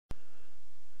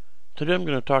Today I'm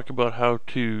going to talk about how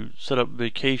to set up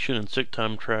vacation and sick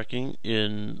time tracking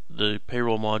in the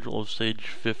Payroll module of Sage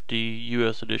 50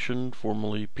 US Edition,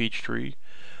 formerly Peachtree.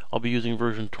 I'll be using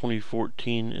version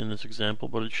 2014 in this example,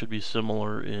 but it should be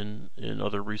similar in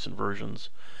other recent versions.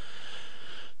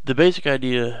 The basic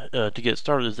idea to get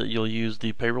started is that you'll use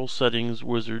the Payroll Settings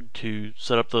wizard to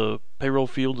set up the payroll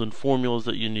fields and formulas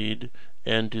that you need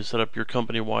and to set up your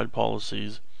company-wide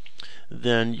policies.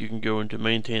 Then you can go into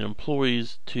Maintain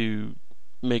Employees to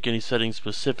make any settings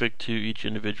specific to each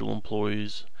individual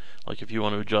employees, like if you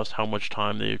want to adjust how much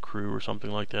time they accrue or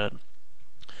something like that.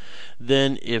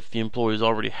 Then if the employees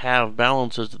already have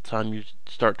balances at the time you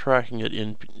start tracking it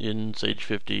in Sage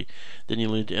 50, then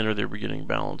you'll need to enter their beginning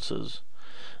balances.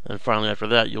 And finally, after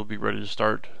that, you'll be ready to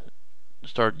start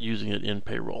using it in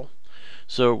Payroll.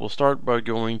 So we'll start by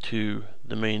going to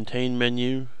the Maintain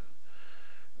menu,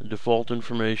 Default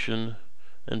Information,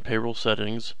 and Payroll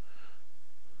Settings.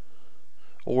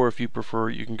 Or if you prefer,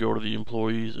 you can go to the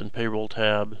Employees and Payroll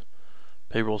tab,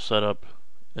 Payroll Setup,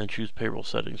 and choose Payroll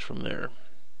Settings from there.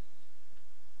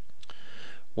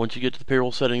 Once you get to the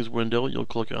Payroll Settings window, you'll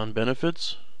click on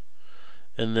Benefits,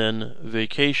 and then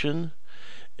Vacation,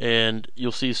 and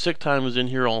you'll see sick time is in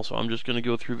here also. I'm just going to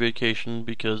go through vacation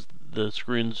because the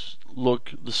screens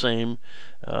look the same.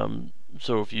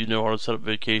 So if you know how to set up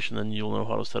vacation, then you'll know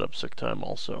how to set up sick time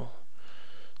also.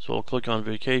 So I'll click on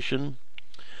vacation.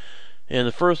 And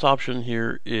the first option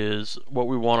here is what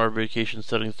we want our vacation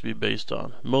settings to be based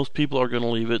on. Most people are going to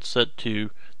leave it set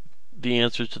to the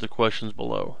answers to the questions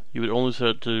below. You would only set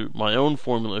it to my own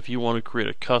formula if you want to create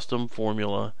a custom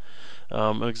formula.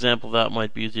 An example of that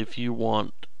might be if you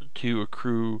want to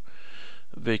accrue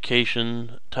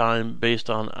vacation time based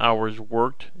on hours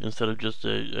worked instead of just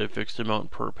a fixed amount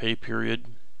per pay period.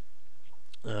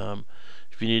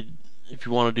 If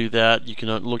you want to do that, you can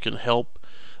look in Help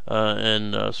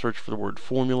and search for the word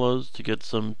formulas to get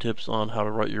some tips on how to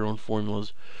write your own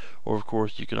formulas. Or of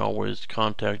course, you can always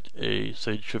contact a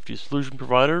Sage 50 solution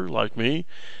provider like me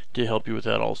to help you with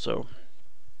that also.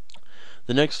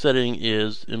 The next setting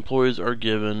is employees are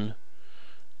given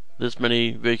this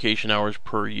many vacation hours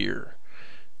per year.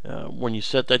 When you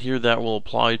set that here, that will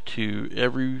apply to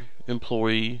every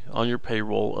employee on your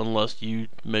payroll unless you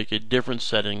make a different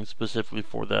setting specifically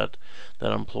for that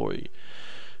employee.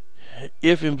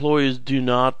 If employees do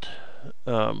not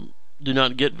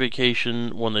get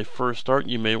vacation when they first start,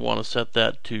 you may want to set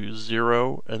that to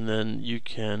 0, and then you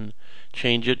can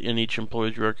change it in each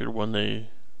employee's record when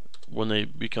they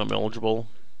become eligible.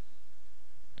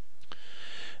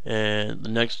 And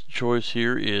the next choice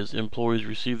here is employees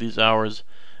receive these hours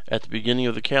at the beginning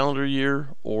of the calendar year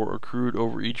or accrued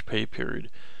over each pay period.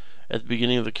 At the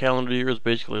beginning of the calendar year is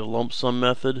basically a lump sum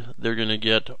method. They're going to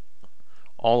get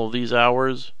all of these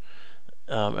hours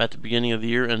at the beginning of the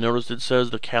year, and notice it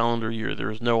says the calendar year. There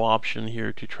is no option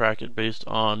here to track it based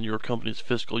on your company's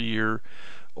fiscal year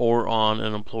or on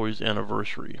an employee's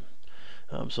anniversary.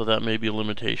 So that may be a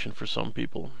limitation for some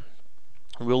people.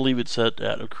 We'll leave it set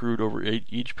at accrued over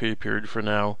each pay period for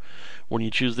now. When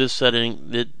you choose this setting,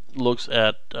 it looks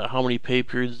at how many pay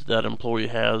periods that employee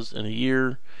has in a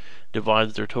year,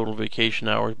 divides their total vacation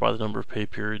hours by the number of pay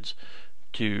periods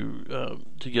to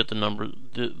get the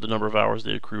number of hours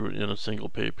they accrue in a single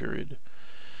pay period.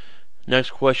 Next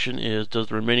question is, does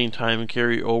the remaining time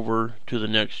carry over to the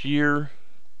next year?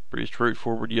 Pretty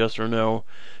straightforward, yes or no.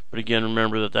 But again,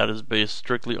 remember that is based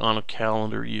strictly on a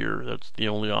calendar year. That's the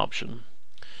only option.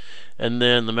 And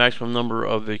then the maximum number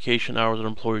of vacation hours an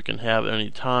employee can have at any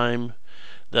time.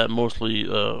 That mostly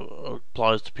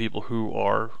applies to people who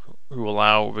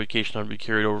allow vacation time to be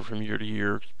carried over from year to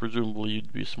year. Presumably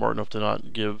you'd be smart enough to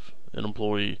not give an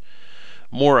employee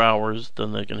more hours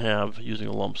than they can have using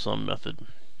a lump sum method.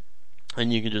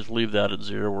 And you can just leave that at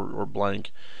 0 or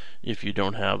blank if you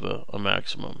don't have a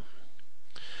maximum.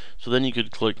 So then you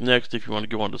could click Next if you want to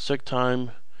go on to sick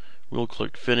time. We'll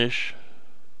click Finish.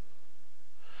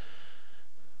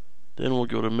 Then we'll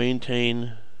go to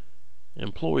Maintain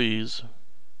Employees,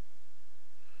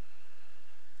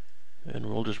 and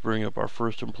we'll just bring up our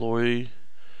first employee.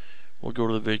 We'll go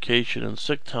to the vacation and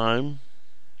sick time,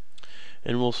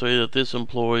 and we'll say that this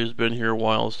employee has been here a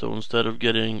while, so instead of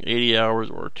getting 80 hours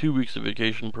or 2 weeks of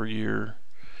vacation per year,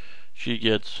 she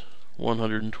gets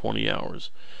 120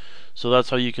 hours. So that's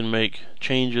how you can make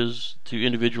changes to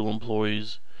individual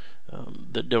employees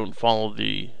that don't follow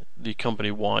the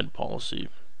company-wide policy.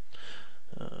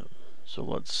 So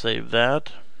let's save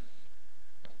that,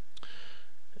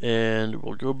 and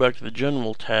we'll go back to the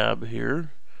General tab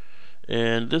here,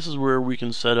 and this is where we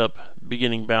can set up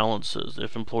beginning balances.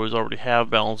 If employees already have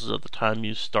balances at the time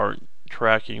you start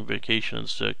tracking vacation and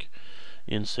sick,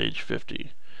 in Sage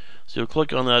 50. So you'll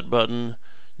click on that button.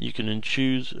 You can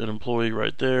choose an employee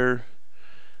right there.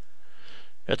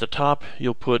 At the top,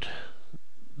 you'll put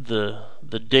the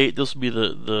date. This will be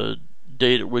the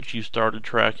date at which you started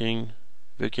tracking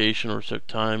vacation or sick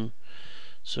time.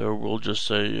 So we'll just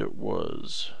say it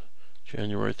was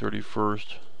January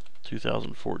 31st,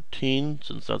 2014,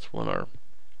 since that's when the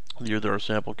year that our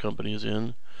sample company is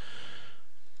in.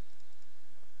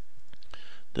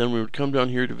 Then we would come down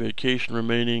here to vacation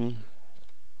remaining,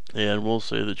 and we'll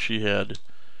say that she had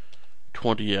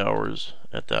 20 hours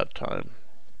at that time.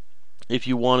 If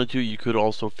you wanted to, you could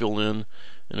also fill in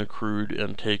an accrued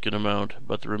and taken amount,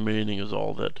 but the remaining is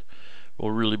all that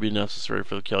will really be necessary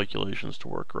for the calculations to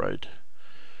work right.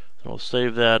 So I'll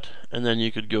save that, and then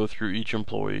you could go through each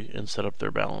employee and set up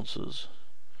their balances.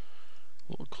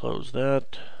 We'll close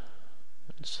that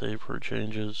and save her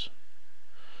changes.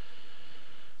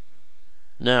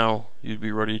 Now you'd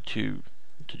be ready to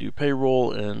do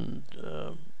payroll and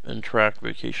track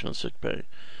vacation and sick pay.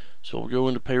 So we'll go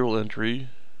into payroll entry,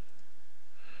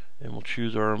 and we'll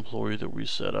choose our employee that we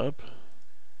set up.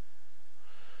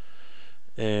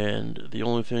 And the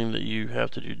only thing that you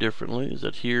have to do differently is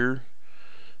that here,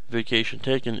 vacation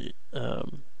taken,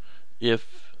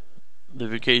 if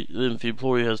the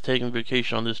employee has taken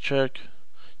vacation on this check,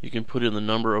 you can put in the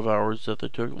number of hours that they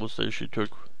took. Let's say she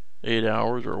took 8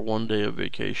 hours or 1 day of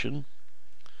vacation.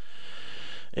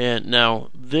 And now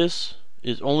this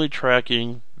is only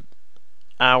tracking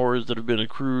hours that have been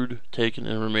accrued, taken,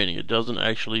 and remaining. It doesn't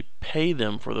actually pay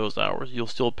them for those hours. You'll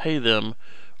still pay them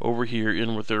over here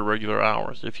in with their regular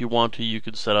hours. If you want to, you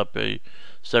could set up a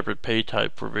separate pay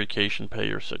type for vacation pay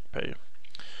or sick pay.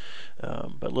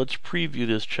 But let's preview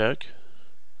this check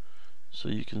so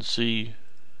you can see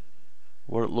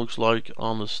what it looks like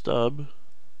on the stub.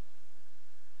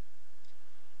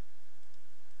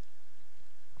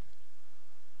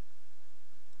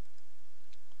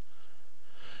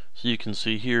 So you can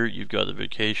see here you've got the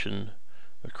vacation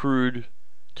accrued,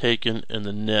 taken, and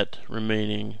the net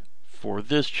remaining for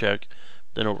this check.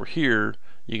 Then over here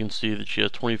you can see that she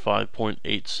has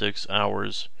 25.86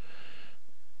 hours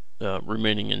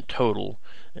remaining in total.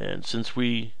 And since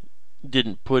we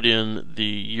didn't put in the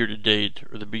year-to-date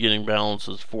or the beginning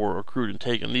balances for accrued and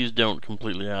taken, these don't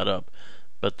completely add up,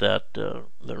 but that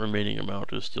remaining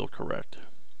amount is still correct.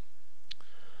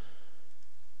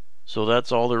 So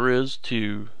that's all there is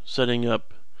to setting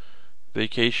up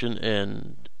vacation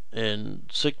and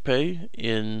sick pay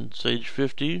in Sage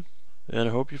 50, and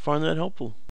I hope you find that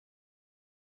helpful.